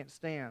itself can't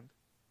stand.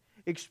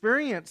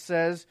 Experience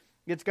says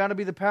it's got to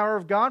be the power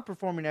of God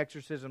performing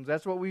exorcisms.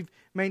 That's what we've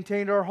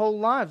maintained our whole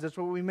lives. That's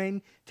what we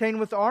maintain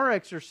with our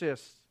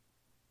exorcists.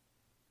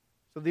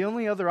 So the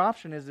only other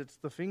option is it's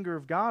the finger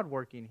of God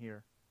working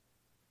here.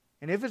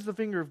 And if it's the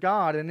finger of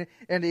God, and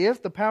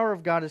if the power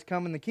of God has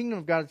come and the kingdom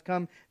of God has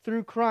come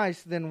through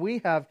Christ, then we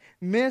have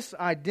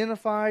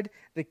misidentified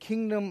the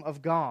kingdom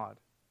of God.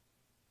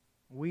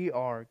 We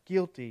are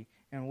guilty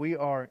and we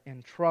are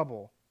in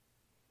trouble.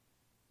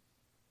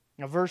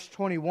 Now, verse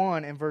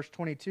 21 and verse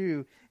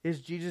 22 is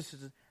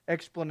Jesus'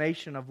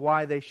 explanation of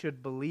why they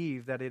should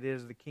believe that it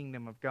is the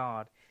kingdom of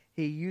God.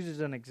 He uses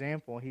an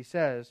example. He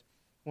says,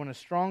 when a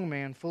strong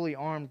man, fully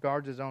armed,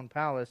 guards his own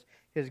palace,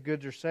 his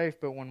goods are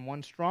safe, but when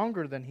one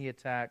stronger than he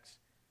attacks,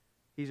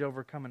 he's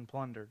overcome and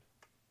plundered.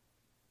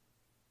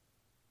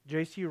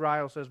 J.C.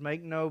 Ryle says,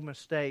 make no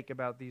mistake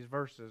about these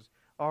verses.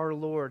 Our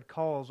Lord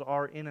calls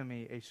our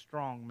enemy a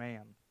strong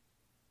man.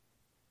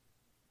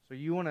 So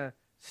you want to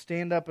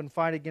stand up and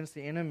fight against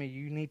the enemy,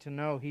 you need to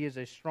know he is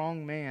a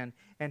strong man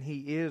and he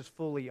is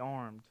fully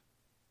armed.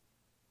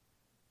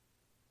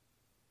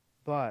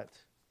 But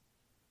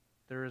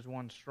there is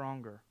one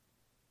stronger.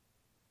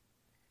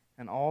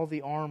 And all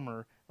the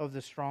armor of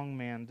the strong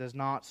man does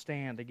not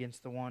stand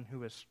against the one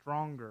who is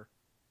stronger.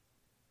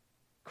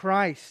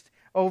 Christ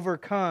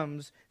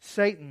overcomes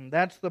Satan.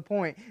 That's the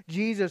point.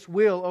 Jesus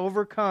will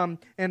overcome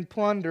and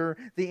plunder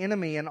the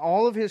enemy, and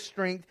all of his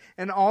strength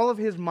and all of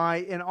his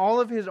might and all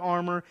of his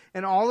armor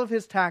and all of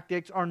his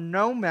tactics are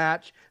no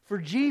match for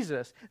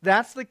Jesus.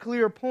 That's the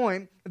clear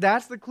point.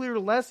 That's the clear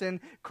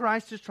lesson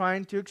Christ is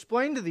trying to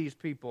explain to these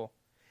people.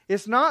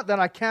 It's not that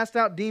I cast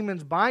out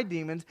demons by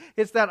demons.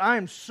 It's that I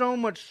am so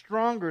much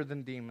stronger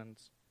than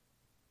demons.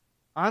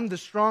 I'm the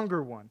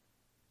stronger one.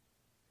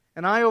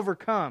 And I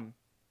overcome.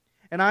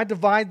 And I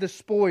divide the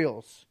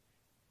spoils.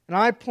 And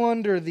I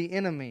plunder the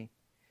enemy.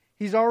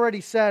 He's already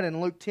said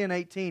in Luke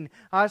 10:18,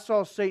 I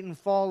saw Satan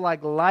fall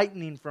like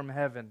lightning from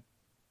heaven.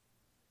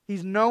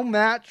 He's no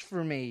match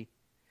for me.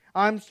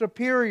 I'm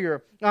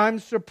superior. I'm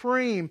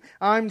supreme.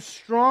 I'm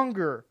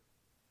stronger.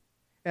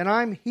 And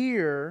I'm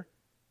here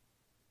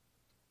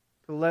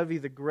to levy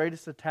the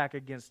greatest attack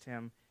against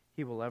him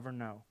he will ever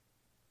know.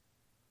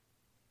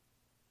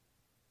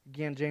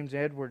 Again, James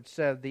Edwards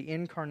said, the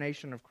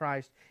incarnation of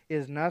Christ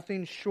is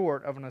nothing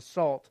short of an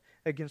assault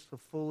against the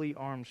fully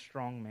armed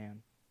strong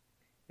man.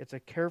 It's a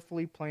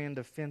carefully planned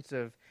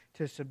offensive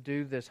to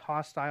subdue this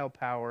hostile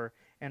power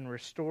and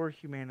restore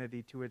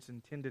humanity to its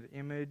intended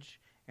image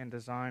and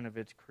design of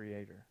its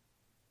Creator.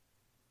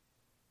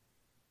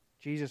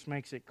 Jesus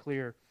makes it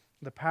clear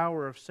the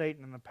power of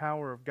Satan and the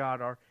power of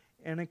God are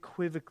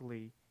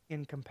unequivocally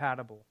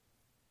incompatible.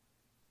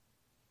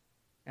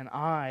 And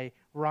I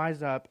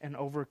rise up and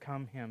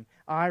overcome him.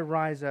 I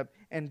rise up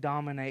and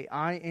dominate.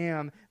 I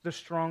am the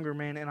stronger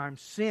man, and I'm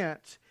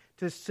sent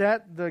to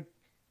set the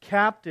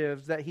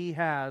captives that he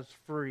has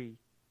free.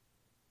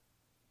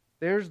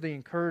 There's the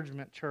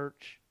encouragement,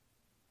 church.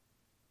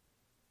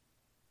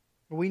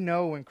 We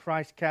know when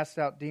Christ casts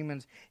out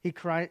demons, He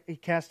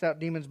casts out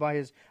demons by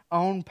His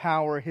own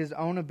power, His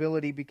own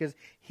ability, because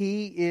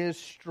He is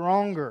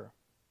stronger.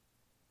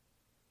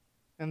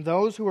 And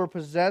those who are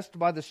possessed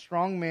by the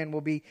strong man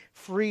will be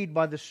freed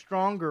by the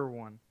stronger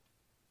one.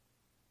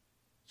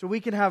 So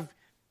we can have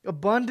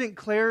abundant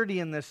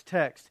clarity in this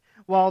text.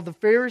 While the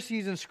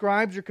Pharisees and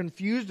scribes are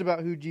confused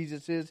about who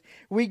Jesus is,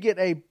 we get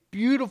a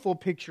beautiful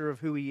picture of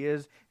who He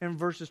is in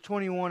verses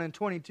 21 and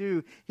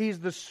 22. He's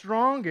the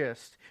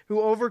strongest, who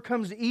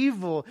overcomes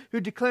evil,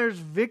 who declares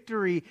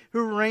victory,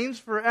 who reigns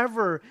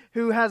forever,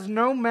 who has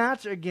no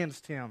match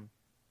against Him.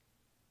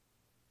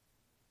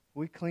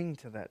 We cling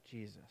to that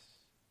Jesus.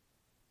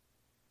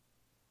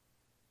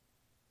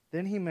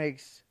 Then He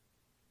makes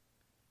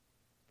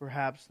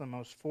perhaps the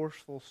most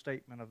forceful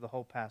statement of the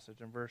whole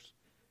passage in verse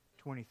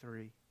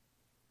 23.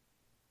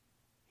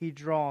 He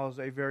draws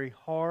a very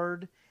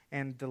hard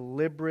and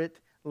deliberate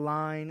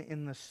line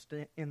in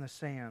the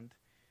sand.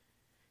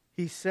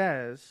 He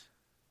says,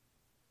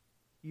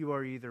 you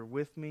are either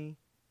with me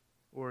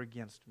or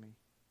against me.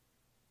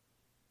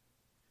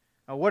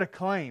 Now, what a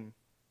claim,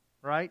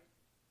 right?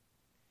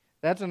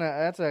 That's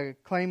a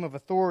claim of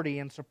authority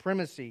and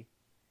supremacy.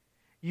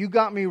 You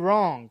got me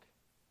wrong.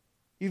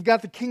 You've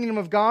got the kingdom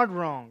of God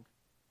wrong.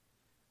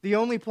 The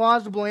only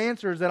plausible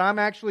answer is that I'm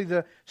actually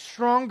the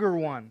stronger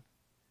one,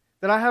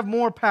 that I have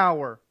more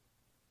power.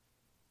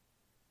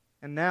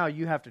 And now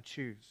you have to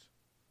choose.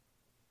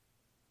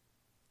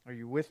 Are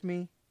you with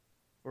me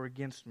or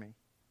against me?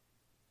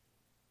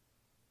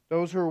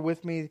 Those who are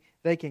with me,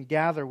 they can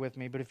gather with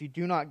me. But if you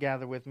do not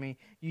gather with me,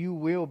 you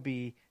will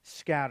be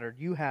scattered.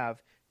 You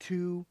have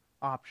two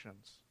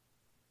options.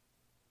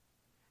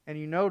 And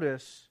you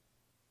notice,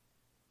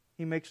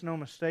 he makes no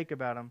mistake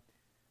about them.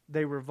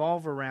 They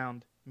revolve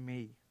around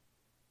me.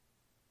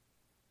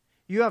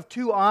 You have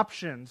two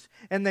options,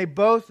 and they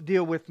both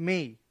deal with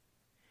me.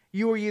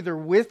 You are either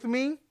with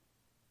me,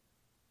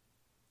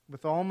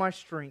 with all my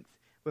strength,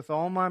 with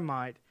all my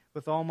might,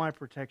 with all my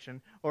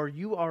protection, or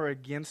you are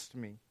against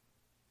me,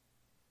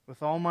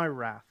 with all my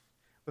wrath,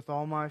 with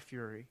all my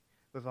fury,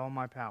 with all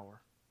my power.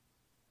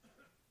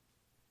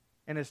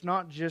 And it's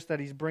not just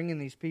that he's bringing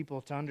these people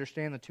to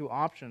understand the two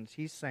options.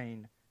 He's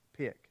saying,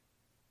 pick.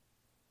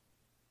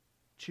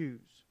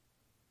 Choose.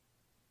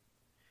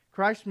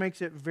 Christ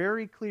makes it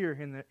very clear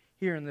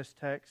here in this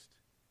text.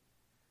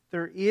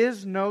 There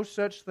is no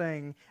such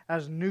thing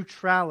as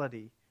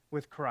neutrality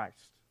with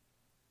Christ.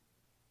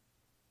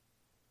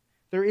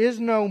 There is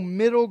no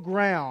middle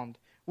ground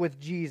with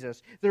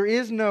Jesus. There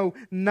is no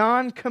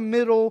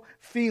non-committal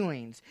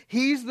feelings.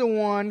 He's the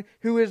one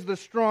who is the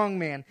strong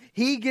man.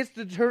 He gets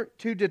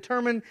to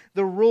determine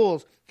the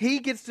rules. He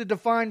gets to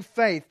define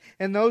faith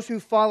and those who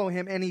follow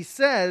him. And he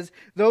says,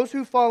 those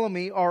who follow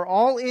me are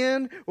all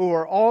in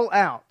or all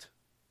out.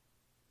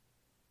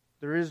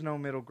 There is no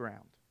middle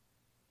ground.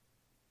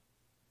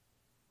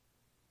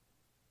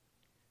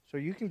 So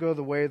you can go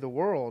the way of the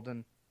world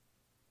and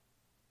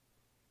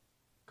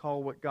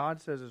call what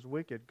God says is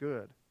wicked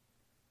good.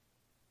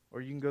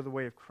 Or you can go the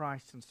way of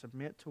Christ and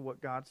submit to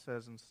what God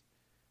says and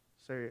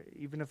say,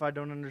 even if I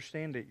don't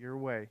understand it, your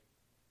way,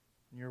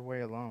 and your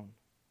way alone.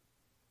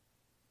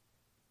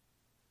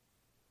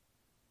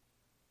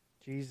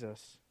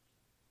 Jesus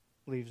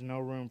leaves no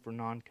room for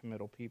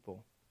non-committal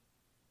people.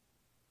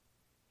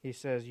 He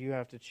says you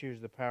have to choose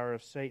the power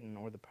of Satan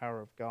or the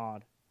power of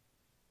God.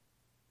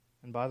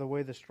 And by the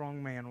way, the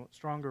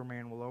stronger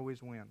man will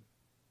always win.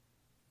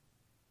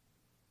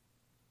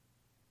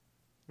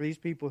 These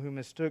people who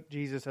mistook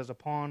Jesus as a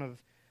pawn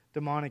of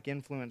demonic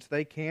influence,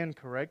 they can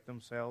correct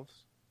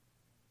themselves.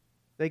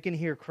 They can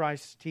hear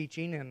Christ's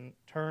teaching and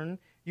turn.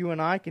 You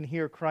and I can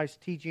hear Christ's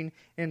teaching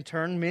in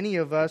turn. Many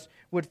of us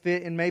would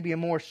fit in maybe a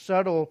more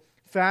subtle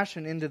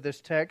fashion into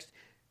this text.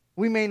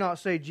 We may not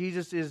say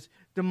Jesus is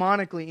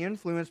demonically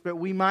influenced, but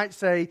we might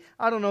say,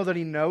 I don't know that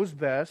he knows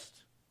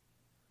best.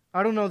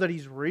 I don't know that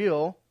he's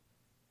real.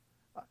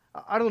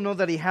 I don't know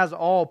that he has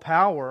all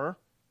power.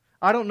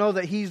 I don't know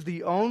that he's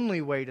the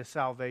only way to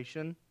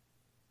salvation.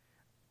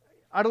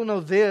 I don't know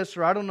this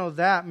or I don't know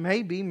that.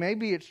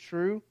 Maybe it's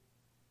true.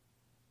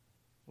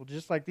 Well,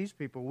 just like these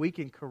people, we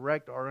can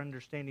correct our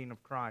understanding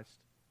of Christ.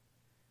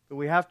 But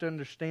we have to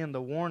understand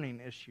the warning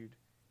issued.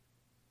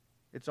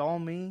 It's all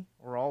me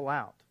or all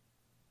out.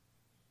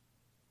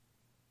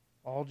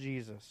 All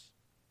Jesus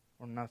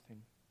or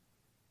nothing.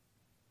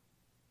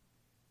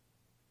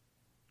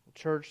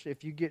 Church,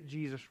 if you get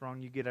Jesus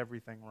wrong, you get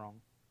everything wrong.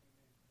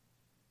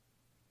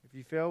 If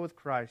you fail with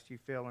Christ, you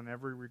fail in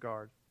every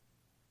regard.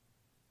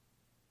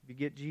 If you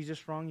get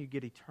Jesus wrong, you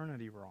get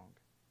eternity wrong.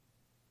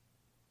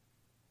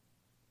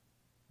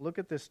 Look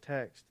at this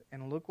text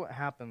and look what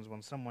happens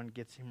when someone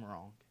gets him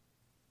wrong.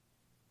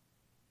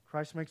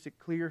 Christ makes it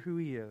clear who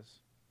he is.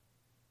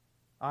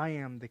 I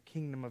am the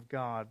kingdom of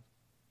God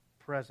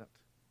present.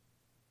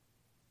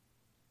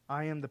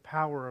 I am the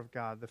power of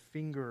God, the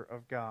finger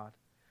of God.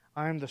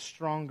 I am the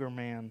stronger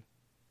man,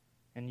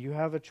 and you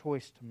have a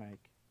choice to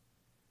make,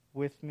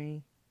 with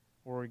me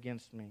or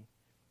against me.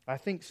 I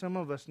think some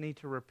of us need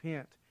to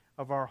repent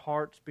of our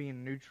hearts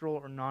being neutral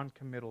or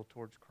non-committal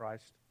towards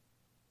Christ.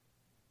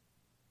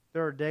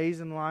 There are days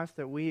in life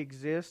that we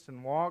exist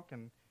and walk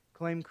and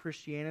claim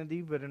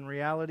Christianity, but in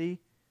reality,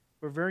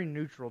 we're very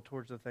neutral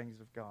towards the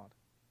things of God.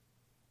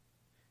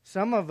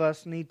 Some of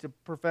us need to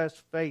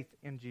profess faith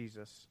in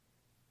Jesus.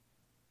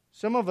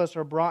 Some of us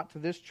are brought to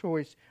this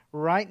choice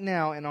right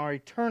now, and our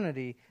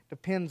eternity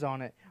depends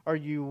on it. Are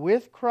you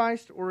with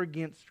Christ or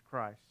against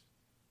Christ?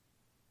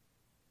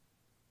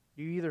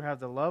 You either have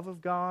the love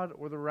of God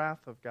or the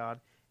wrath of God,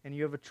 and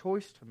you have a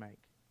choice to make.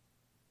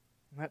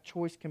 And that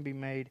choice can be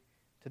made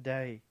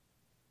today.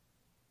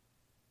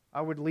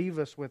 I would leave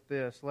us with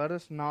this. Let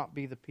us not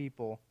be the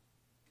people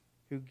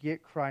who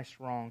get Christ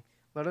wrong.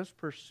 Let us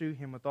pursue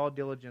him with all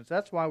diligence.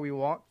 That's why we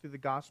walk through the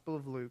Gospel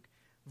of Luke,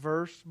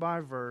 verse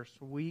by verse,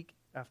 week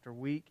after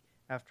week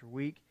after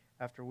week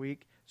after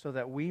week, so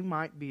that we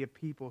might be a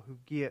people who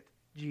get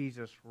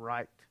Jesus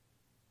right.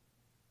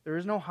 There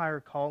is no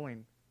higher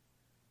calling.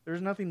 There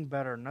is nothing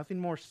better, nothing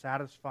more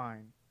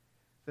satisfying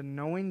to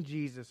knowing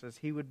Jesus as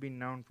He would be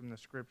known from the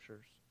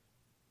Scriptures.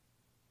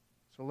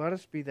 So let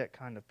us be that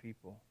kind of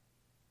people.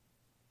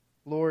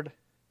 Lord,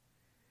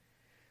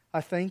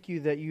 I thank You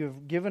that You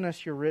have given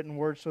us Your written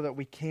word so that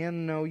we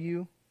can know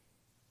You.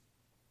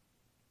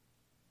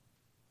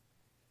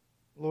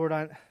 Lord,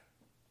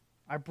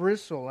 I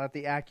bristle at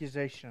the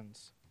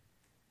accusations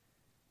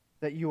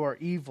that You are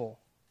evil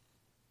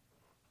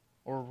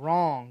or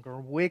wrong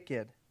or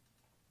wicked.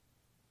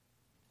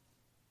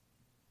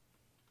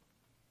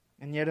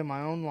 And yet in my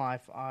own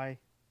life, I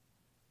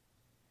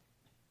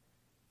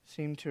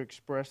seem to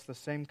express the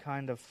same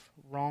kind of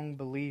wrong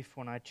belief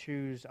when I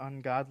choose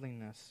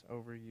ungodliness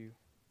over You.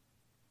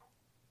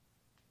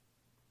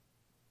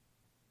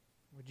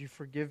 Would You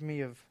forgive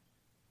me of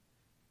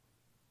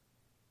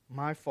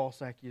my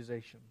false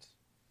accusations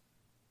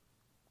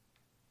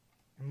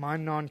and my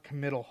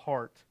non-committal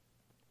heart?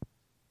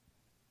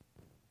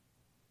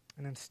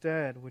 And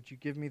instead, would You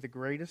give me the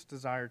greatest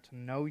desire to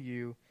know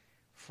You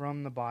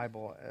from the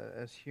Bible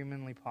as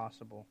humanly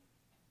possible?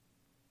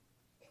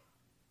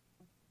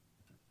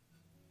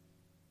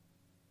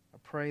 I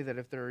pray that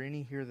if there are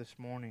any here this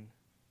morning,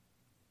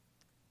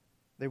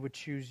 they would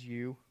choose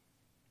You.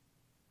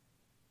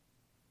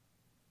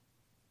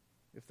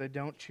 If they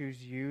don't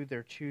choose You,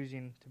 they're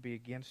choosing to be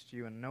against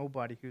You, and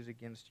nobody who's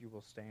against You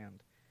will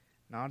stand,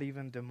 not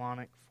even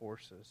demonic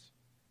forces.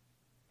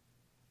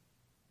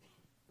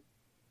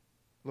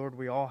 Lord,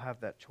 we all have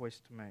that choice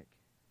to make.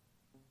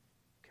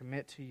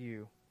 Commit to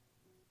You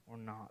or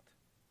not.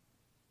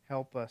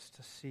 Help us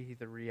to see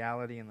the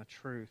reality and the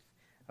truth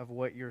of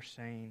what You're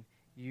saying.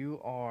 You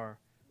are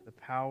the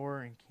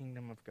power and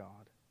kingdom of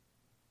God.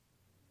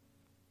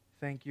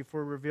 Thank You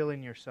for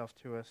revealing Yourself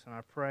to us, and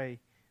I pray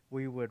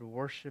we would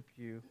worship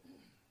You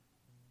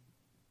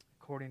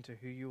according to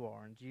who You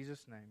are. In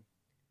Jesus' name,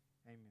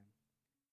 amen.